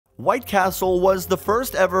White Castle was the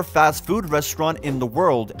first ever fast food restaurant in the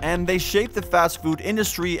world, and they shaped the fast food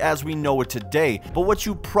industry as we know it today. But what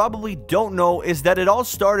you probably don't know is that it all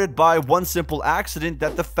started by one simple accident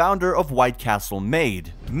that the founder of White Castle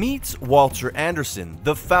made. Meet Walter Anderson,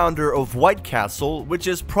 the founder of White Castle, which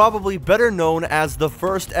is probably better known as the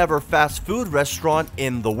first ever fast food restaurant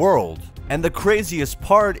in the world. And the craziest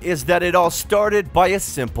part is that it all started by a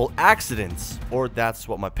simple accident, or that's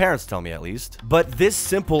what my parents tell me at least. But this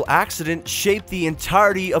simple accident shaped the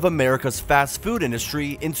entirety of America's fast food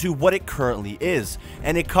industry into what it currently is,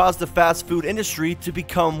 and it caused the fast food industry to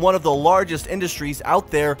become one of the largest industries out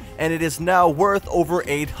there, and it is now worth over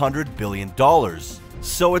 $800 billion.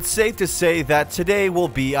 So it's safe to say that today will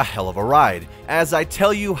be a hell of a ride, as I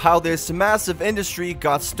tell you how this massive industry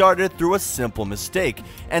got started through a simple mistake.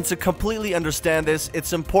 And to completely understand this,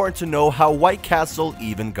 it's important to know how White Castle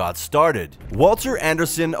even got started. Walter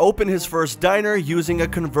Anderson opened his first diner using a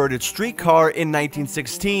converted streetcar in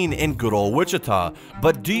 1916 in good old Wichita.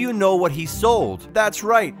 But do you know what he sold? That's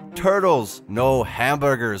right, turtles, no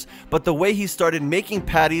hamburgers. But the way he started making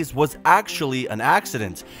patties was actually an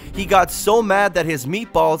accident. He got so mad that his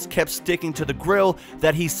meatballs kept sticking to the grill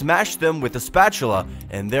that he smashed them with a spatula,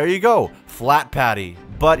 and there you go, flat patty.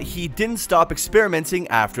 But he didn't stop experimenting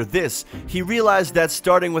after this. He realized that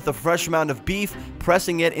starting with a fresh amount of beef,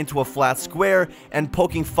 pressing it into a flat square, and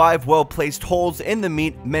poking 5 well-placed holes in the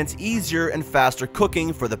meat meant easier and faster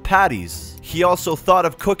cooking for the patties. He also thought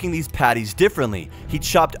of cooking these patties differently. He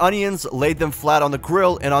chopped onions, laid them flat on the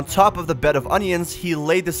grill, and on top of the bed of onions, he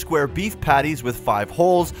laid the square beef patties with 5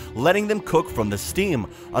 holes, letting them cook from the steam.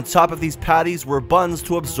 On top of these patties were buns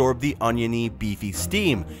to absorb the oniony, beefy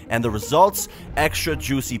steam, and the results? Extra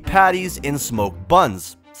juicy patties in smoked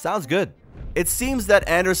buns. Sounds good. It seems that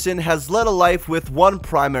Anderson has led a life with one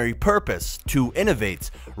primary purpose: to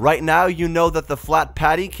innovate. Right now, you know that the flat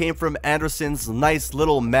patty came from Anderson's nice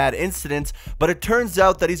little mad incident, but it turns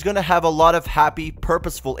out that he's going to have a lot of happy,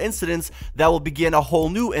 purposeful incidents that will begin a whole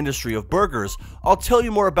new industry of burgers. I'll tell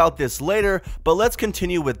you more about this later, but let's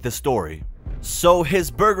continue with the story. So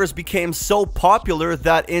his burgers became so popular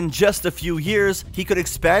that in just a few years, he could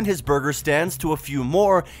expand his burger stands to a few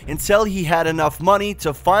more until he had enough money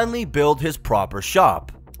to finally build his proper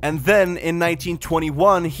shop. And then in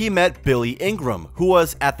 1921, he met Billy Ingram, who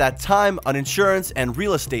was at that time an insurance and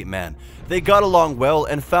real estate man. They got along well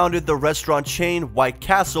and founded the restaurant chain White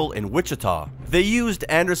Castle in Wichita. They used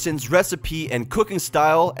Anderson's recipe and cooking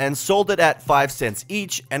style and sold it at 5 cents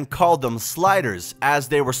each and called them sliders, as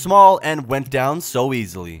they were small and went down so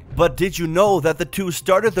easily. But did you know that the two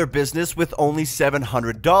started their business with only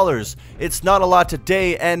 $700? It's not a lot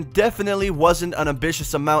today and definitely wasn't an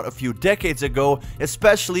ambitious amount a few decades ago,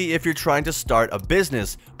 especially if you're trying to start a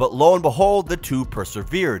business. But lo and behold, the two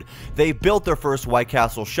persevered. They built their first White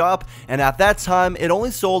Castle shop, and at that time it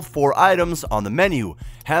only sold 4 items on the menu: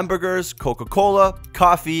 hamburgers, Coca-Cola,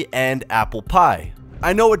 coffee, and apple pie.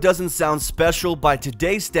 I know it doesn't sound special by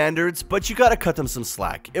today's standards, but you gotta cut them some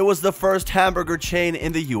slack. It was the first hamburger chain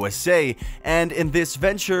in the USA, and in this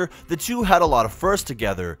venture, the two had a lot of firsts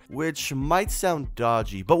together, which might sound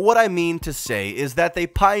dodgy, but what I mean to say is that they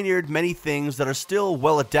pioneered many things that are still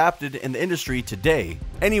well adapted in the industry today.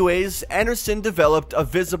 Anyways, Anderson developed a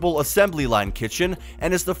visible assembly line kitchen,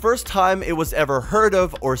 and it's the first time it was ever heard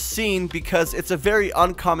of or seen because it's a very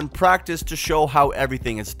uncommon practice to show how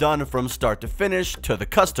everything is done from start to finish to the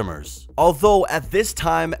customers. Although at this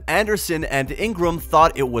time, Anderson and Ingram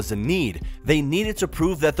thought it was a need. They needed to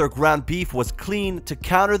prove that their ground beef was clean to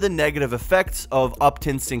counter the negative effects of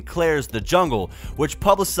Upton Sinclair's The Jungle, which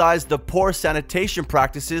publicized the poor sanitation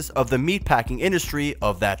practices of the meatpacking industry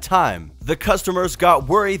of that time. The customers got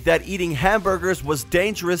worried that eating hamburgers was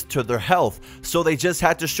dangerous to their health, so they just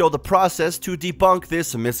had to show the process to debunk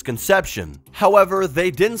this misconception. However,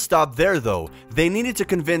 they didn't stop there though. They needed to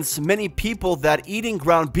convince many people that eating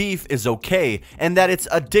ground beef is okay and that it's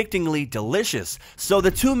addictingly delicious. So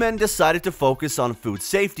the two men decided to focus on food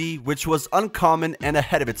safety, which was uncommon and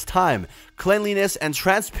ahead of its time. Cleanliness and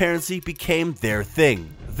transparency became their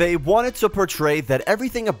thing. They wanted to portray that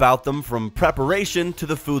everything about them, from preparation to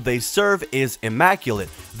the food they serve, is immaculate.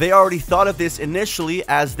 They already thought of this initially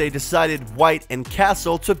as they decided White and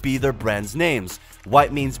Castle to be their brand's names.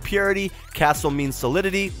 White means purity, Castle means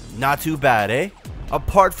solidity. Not too bad, eh?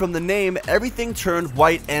 Apart from the name, everything turned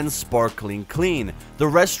white and sparkling clean. The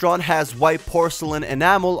restaurant has white porcelain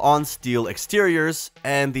enamel on steel exteriors,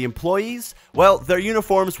 and the employees? Well, their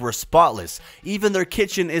uniforms were spotless. Even their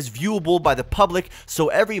kitchen is viewable by the public, so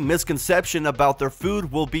every misconception about their food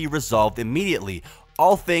will be resolved immediately.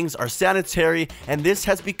 All things are sanitary, and this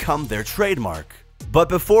has become their trademark. But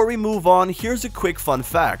before we move on, here's a quick fun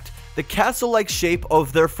fact. The castle-like shape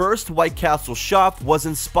of their first White Castle shop was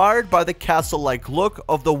inspired by the castle-like look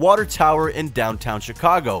of the water tower in downtown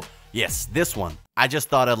Chicago. Yes, this one. I just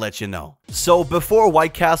thought I'd let you know. So before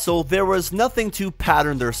White Castle, there was nothing to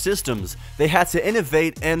pattern their systems. They had to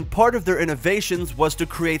innovate, and part of their innovations was to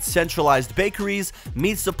create centralized bakeries,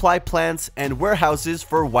 meat supply plants, and warehouses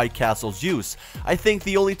for White Castle's use. I think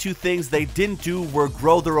the only two things they didn't do were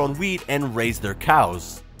grow their own wheat and raise their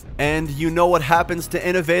cows. And you know what happens to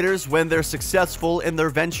innovators when they're successful in their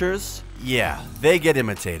ventures? Yeah, they get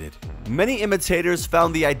imitated. Many imitators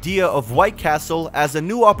found the idea of White Castle as a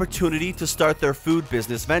new opportunity to start their food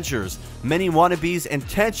business ventures. Many wannabes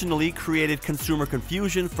intentionally created consumer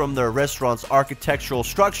confusion from their restaurant's architectural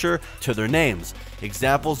structure to their names.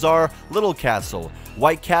 Examples are Little Castle,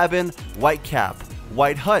 White Cabin, White Cap,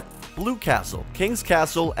 White Hut, Blue Castle, King's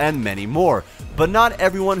Castle, and many more. But not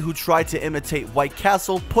everyone who tried to imitate White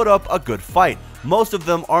Castle put up a good fight. Most of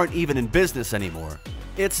them aren't even in business anymore.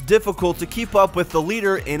 It's difficult to keep up with the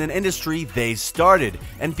leader in an industry they started,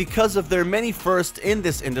 and because of their many firsts in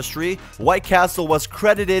this industry, White Castle was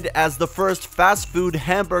credited as the first fast food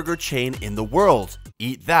hamburger chain in the world.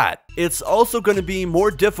 Eat that. It's also going to be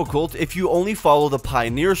more difficult if you only follow the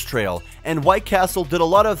pioneer's trail, and White Castle did a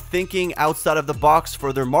lot of thinking outside of the box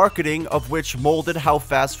for their marketing, of which molded how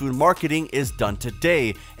fast food marketing is done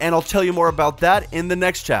today, and I'll tell you more about that in the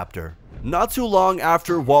next chapter. Not too long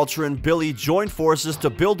after Walter and Billy joined forces to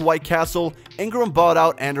build White Castle, Ingram bought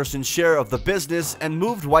out Anderson's share of the business and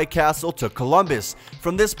moved White Castle to Columbus.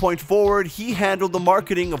 From this point forward, he handled the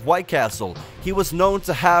marketing of White Castle. He was known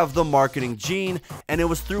to have the marketing gene, and it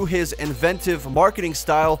was through his inventive marketing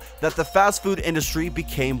style that the fast food industry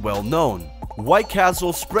became well known. White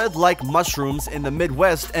Castle spread like mushrooms in the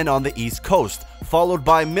Midwest and on the East Coast, followed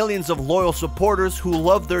by millions of loyal supporters who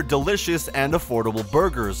loved their delicious and affordable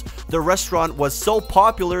burgers. The restaurant was so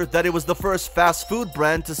popular that it was the first fast food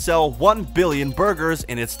brand to sell 1 billion burgers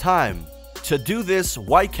in its time. To do this,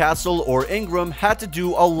 White Castle or Ingram had to do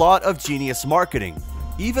a lot of genius marketing.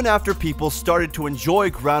 Even after people started to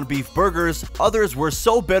enjoy ground beef burgers, others were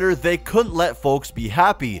so bitter they couldn't let folks be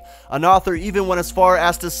happy. An author even went as far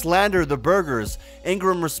as to slander the burgers.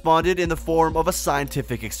 Ingram responded in the form of a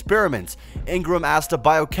scientific experiment. Ingram asked a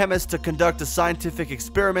biochemist to conduct a scientific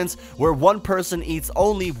experiment where one person eats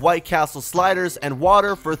only White Castle sliders and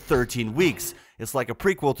water for 13 weeks. It's like a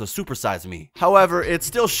prequel to Super Size Me. However, it's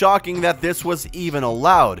still shocking that this was even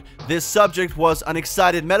allowed. This subject was an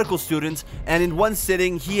excited medical student, and in one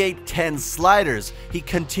sitting, he ate 10 sliders. He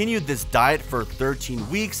continued this diet for 13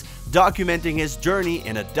 weeks, documenting his journey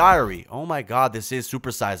in a diary. Oh my god, this is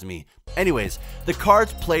Super Size Me. Anyways, the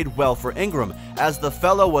cards played well for Ingram, as the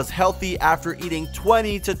fellow was healthy after eating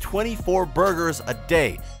 20 to 24 burgers a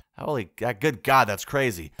day. Holy good god, that's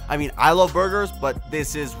crazy. I mean, I love burgers, but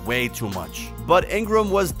this is way too much. But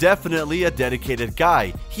Ingram was definitely a dedicated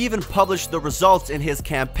guy. He even published the results in his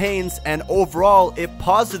campaigns, and overall, it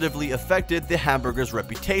positively affected the hamburger's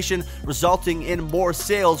reputation, resulting in more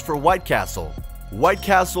sales for White Castle. White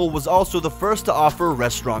Castle was also the first to offer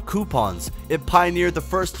restaurant coupons. It pioneered the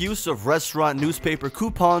first use of restaurant newspaper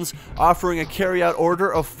coupons, offering a carryout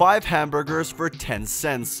order of 5 hamburgers for 10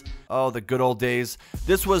 cents. Oh, the good old days.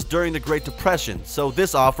 This was during the Great Depression, so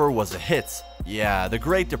this offer was a hit. Yeah, the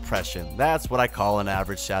Great Depression. That's what I call an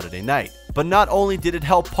average Saturday night. But not only did it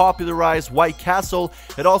help popularize White Castle,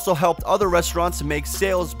 it also helped other restaurants make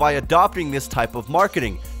sales by adopting this type of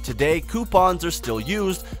marketing. Today, coupons are still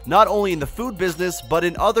used, not only in the food business, but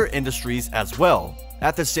in other industries as well.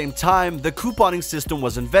 At the same time, the couponing system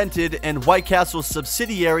was invented, and White Castle's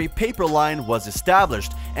subsidiary Paperline was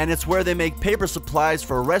established, and it's where they make paper supplies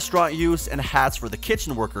for restaurant use and hats for the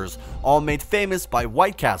kitchen workers, all made famous by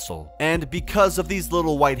White Castle. And because of these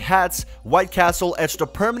little white hats, White Castle etched a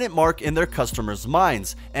permanent mark in their customers'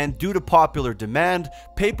 minds, and due to popular demand,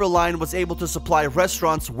 Paperline was able to supply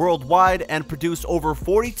restaurants worldwide and produce over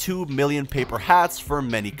 42 million paper hats for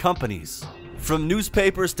many companies. From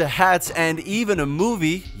newspapers to hats and even a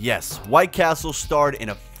movie, yes, White Castle starred in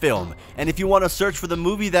a film. And if you want to search for the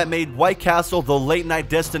movie that made White Castle the late night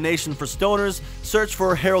destination for stoners, search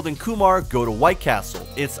for Harold and Kumar, go to White Castle.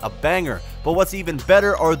 It's a banger. But what's even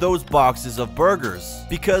better are those boxes of burgers.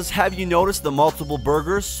 Because have you noticed the multiple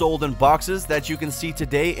burgers sold in boxes that you can see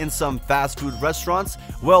today in some fast food restaurants?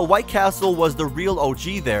 Well, White Castle was the real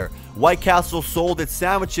OG there. White Castle sold its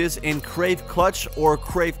sandwiches in Crave Clutch or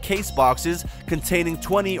Crave case boxes containing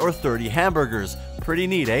 20 or 30 hamburgers. Pretty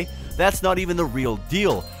neat, eh? That's not even the real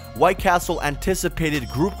deal. White Castle anticipated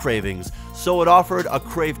group cravings, so it offered a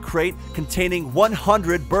Crave crate containing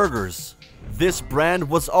 100 burgers. This brand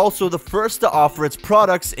was also the first to offer its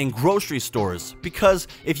products in grocery stores, because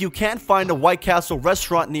if you can't find a White Castle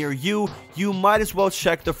restaurant near you, you might as well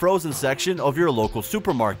check the frozen section of your local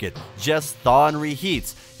supermarket. Just thaw and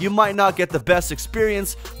reheat. You might not get the best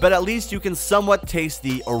experience, but at least you can somewhat taste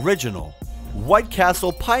the original. White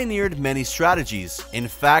Castle pioneered many strategies. In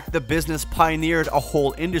fact, the business pioneered a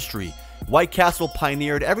whole industry. White Castle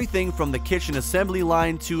pioneered everything from the kitchen assembly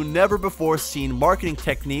line to never-before-seen marketing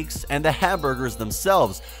techniques and the hamburgers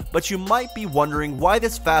themselves. But you might be wondering why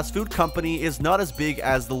this fast food company is not as big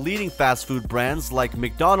as the leading fast food brands like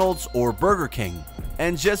McDonald's or Burger King.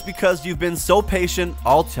 And just because you've been so patient,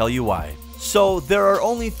 I'll tell you why. So, there are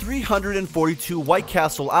only 342 White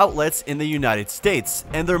Castle outlets in the United States,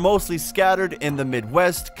 and they're mostly scattered in the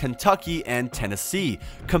Midwest, Kentucky, and Tennessee.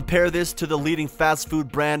 Compare this to the leading fast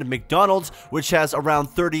food brand McDonald's, which has around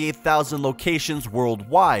 38,000 locations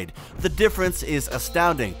worldwide. The difference is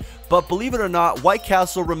astounding. But believe it or not, White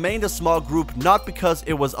Castle remained a small group not because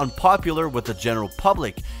it was unpopular with the general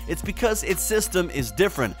public. It's because its system is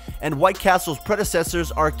different, and White Castle's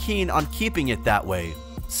predecessors are keen on keeping it that way.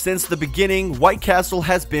 Since the beginning, White Castle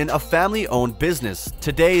has been a family-owned business.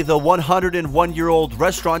 Today, the 101-year-old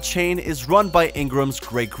restaurant chain is run by Ingram's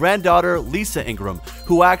great-granddaughter, Lisa Ingram,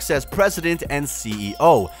 who acts as president and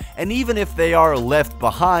CEO. And even if they are left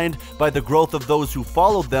behind by the growth of those who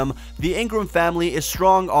followed them, the Ingram family is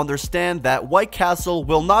strong on their stand that White Castle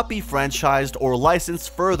will not be franchised or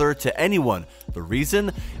licensed further to anyone. The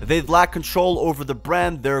reason? They lack control over the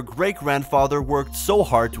brand their great-grandfather worked so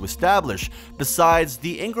hard to establish. Besides,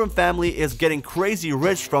 the Ingram family is getting crazy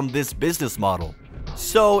rich from this business model.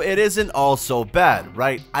 So it isn't all so bad,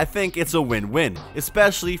 right? I think it's a win-win,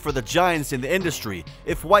 especially for the giants in the industry.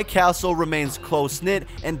 If White Castle remains close-knit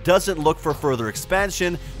and doesn't look for further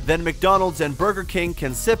expansion, then McDonald's and Burger King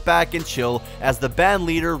can sit back and chill as the band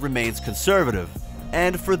leader remains conservative.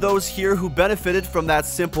 And for those here who benefited from that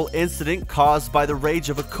simple incident caused by the rage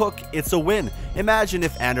of a cook, it's a win. Imagine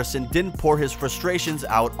if Anderson didn't pour his frustrations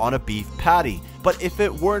out on a beef patty. But if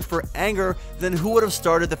it weren't for anger, then who would have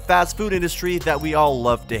started the fast food industry that we all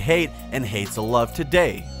love to hate and hate to love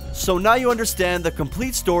today? So now you understand the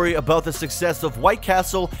complete story about the success of White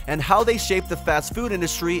Castle and how they shaped the fast food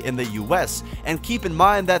industry in the US. And keep in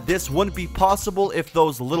mind that this wouldn't be possible if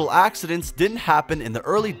those little accidents didn't happen in the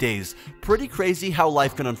early days. Pretty crazy how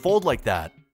life can unfold like that.